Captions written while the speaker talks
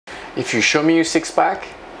If you show me your six-pack,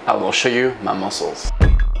 I will show you my muscles.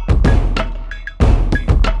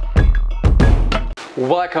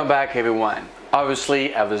 Welcome back everyone.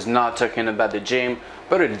 Obviously I was not talking about the gym,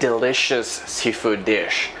 but a delicious seafood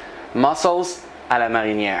dish. Mussels à la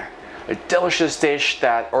marinière. A delicious dish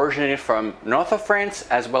that originated from north of France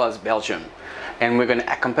as well as Belgium. And we're going to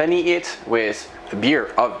accompany it with a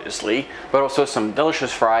beer obviously, but also some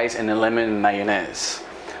delicious fries and a lemon mayonnaise.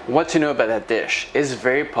 What to know about that dish? It's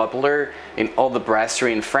very popular in all the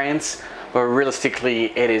brasseries in France, but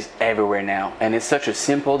realistically it is everywhere now, and it's such a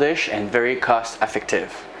simple dish and very cost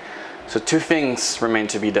effective. So two things remain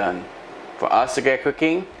to be done: for us to get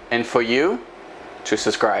cooking and for you to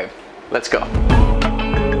subscribe. Let's go.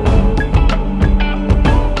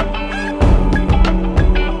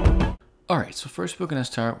 Alright, so first we're gonna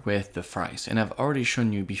start with the fries, and I've already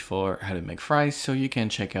shown you before how to make fries, so you can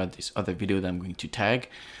check out this other video that I'm going to tag,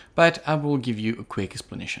 but I will give you a quick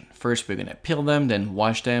explanation. First we're gonna peel them, then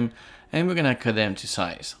wash them, and we're gonna cut them to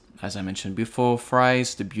size. As I mentioned before,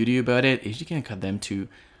 fries, the beauty about it is you can cut them to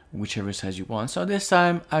whichever size you want. So this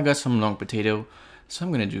time I got some long potato, so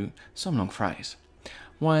I'm gonna do some long fries.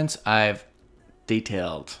 Once I've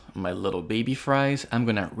detailed my little baby fries, I'm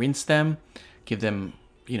gonna rinse them, give them,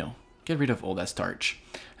 get rid of all that starch.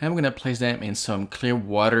 And I'm gonna place them in some clear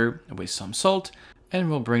water with some salt, and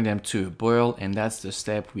we'll bring them to a boil, and that's the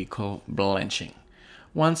step we call blanching.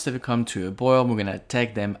 Once they've come to a boil, we're gonna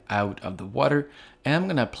take them out of the water, and I'm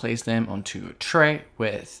gonna place them onto a tray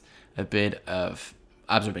with a bit of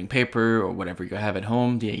absorbing paper or whatever you have at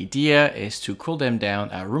home. The idea is to cool them down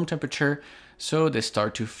at room temperature so they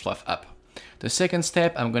start to fluff up. The second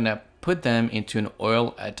step, I'm gonna put them into an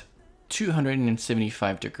oil at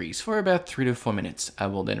 275 degrees for about 3 to 4 minutes. I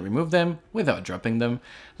will then remove them without dropping them,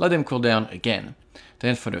 let them cool down again.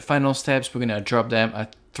 Then for the final steps, we're gonna drop them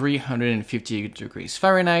at 350 degrees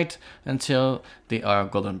Fahrenheit until they are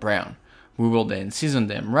golden brown. We will then season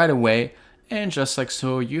them right away, and just like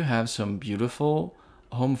so, you have some beautiful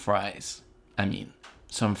home fries. I mean,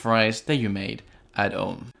 some fries that you made at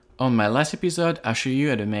home. On my last episode, I showed you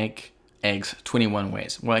how to make eggs 21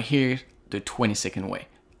 ways. Well, here's the 22nd way.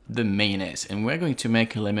 The mayonnaise, and we're going to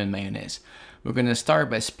make a lemon mayonnaise. We're going to start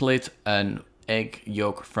by split an egg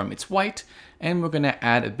yolk from its white, and we're going to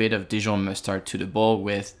add a bit of Dijon mustard to the bowl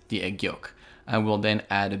with the egg yolk. I will then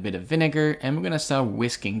add a bit of vinegar, and we're going to start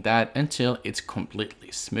whisking that until it's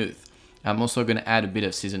completely smooth. I'm also going to add a bit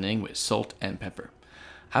of seasoning with salt and pepper.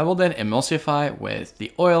 I will then emulsify with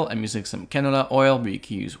the oil. I'm using some canola oil, but you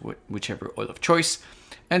can use whichever oil of choice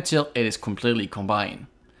until it is completely combined,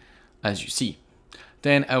 as you see.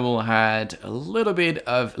 Then I will add a little bit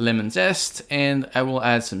of lemon zest, and I will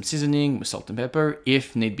add some seasoning with salt and pepper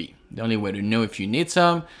if need be. The only way to know if you need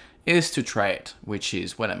some is to try it, which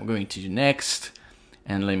is what I'm going to do next.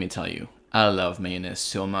 And let me tell you, I love mayonnaise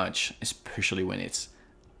so much, especially when it's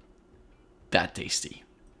that tasty.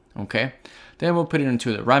 Okay, then we'll put it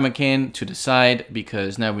into the ramekin to the side,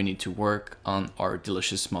 because now we need to work on our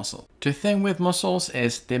delicious mussel. The thing with mussels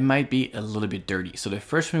is they might be a little bit dirty, so the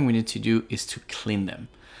first thing we need to do is to clean them.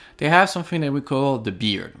 They have something that we call the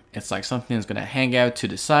beard. It's like something that's gonna hang out to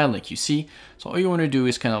the side like you see, so all you want to do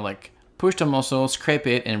is kind of like push the mussel, scrape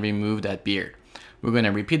it, and remove that beard. We're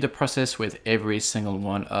gonna repeat the process with every single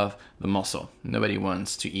one of the mussel. Nobody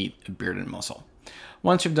wants to eat a bearded mussel.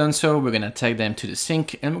 Once you've done so, we're gonna take them to the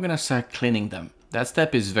sink, and we're gonna start cleaning them. That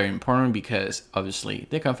step is very important because obviously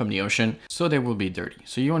they come from the ocean, so they will be dirty.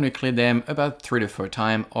 So you want to clean them about 3 to 4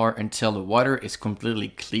 times, or until the water is completely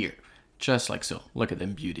clear, just like so. Look at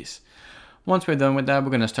them beauties. Once we're done with that, we're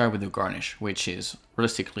gonna start with the garnish, which is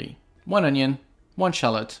realistically 1 onion, 1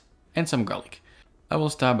 shallot, and some garlic. I will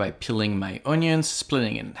start by peeling my onions,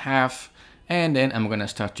 splitting it in half, and then I'm gonna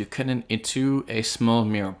start to cut it into a small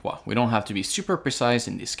mirepoix. We don't have to be super precise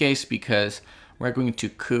in this case because we're going to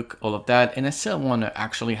cook all of that, and I still wanna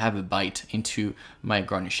actually have a bite into my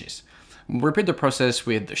garnishes. We'll repeat the process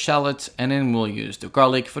with the shallots, and then we'll use the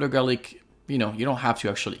garlic. For the garlic, you don't have to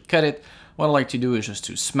actually cut it. What I like to do is just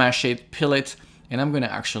to smash it, peel it, and I'm gonna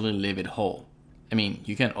actually leave it whole. I mean,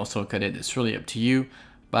 you can also cut it, it's really up to you,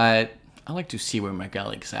 but I like to see where my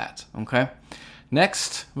garlic's at, okay?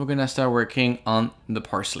 Next, we're gonna start working on the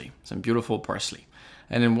parsley, some beautiful parsley.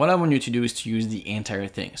 And then what I want you to do is to use the entire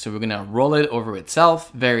thing. So we're gonna roll it over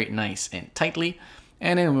itself very nice and tightly,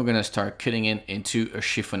 and then we're gonna start cutting it into a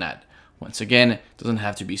chiffonade. Once again, it doesn't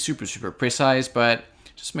have to be super precise, but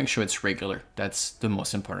just make sure it's regular. That's the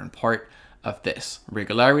most important part of this.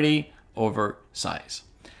 Regularity over size.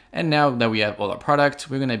 And now that we have all our product,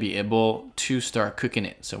 we're gonna be able to start cooking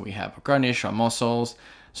it. So we have our garnish, our mussels,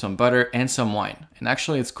 some butter, and some wine. And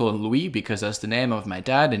actually it's called Louis because that's the name of my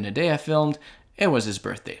dad, and the day I filmed, it was his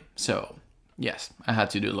birthday. So yes, I had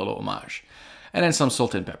to do a little homage. And then some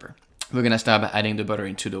salt and pepper. We're gonna start by adding the butter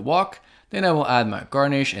into the wok. Then I will add my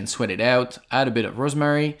garnish and sweat it out, add a bit of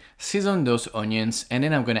rosemary, season those onions, and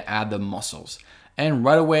then I'm gonna add the mussels. And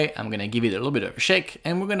right away, I'm gonna give it a little bit of a shake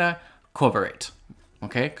and we're gonna cover it,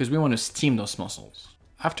 okay? Because we wanna steam those mussels.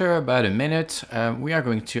 After about a minute, we are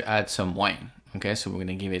going to add some wine, okay? So we're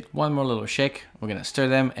gonna give it one more little shake. We're gonna stir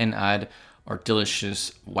them and add our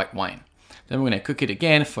delicious white wine. Then we're gonna cook it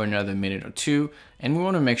again for another minute or two, and we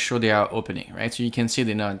wanna make sure they are opening, right? So you can see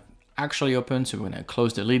they're not actually open, so we're gonna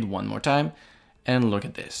close the lid one more time, and look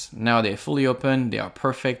at this. Now they're fully open, they are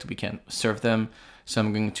perfect, we can serve them. So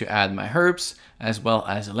I'm going to add my herbs, as well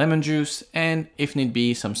as the lemon juice, and if need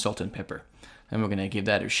be, some salt and pepper. And we're gonna give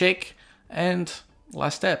that a shake, and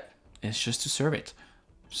last step is just to serve it.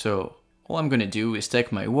 So all I'm gonna do is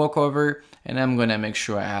take my wok over, and I'm gonna make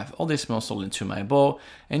sure I have all this mussel into my bowl,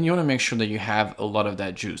 and you wanna make sure that you have a lot of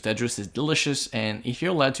that juice. That juice is delicious, and if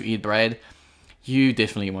you're allowed to eat bread, you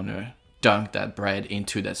definitely wanna dunk that bread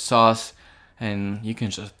into that sauce, and you can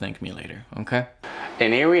just thank me later, okay?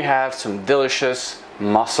 And here we have some delicious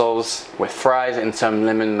mussels with fries and some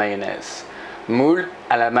lemon mayonnaise. Moule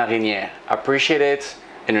à la marinière. Appreciate it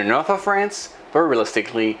in the north of France, but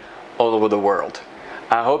realistically all over the world.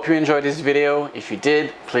 I hope you enjoyed this video. If you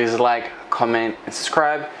did, please like, comment, and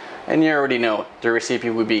subscribe. And you already know the recipe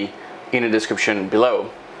will be in the description below.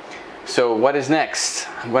 So what is next?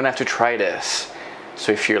 I'm gonna have to try this.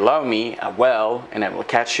 So if you allow me, I will, and I will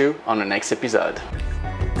catch you on the next episode.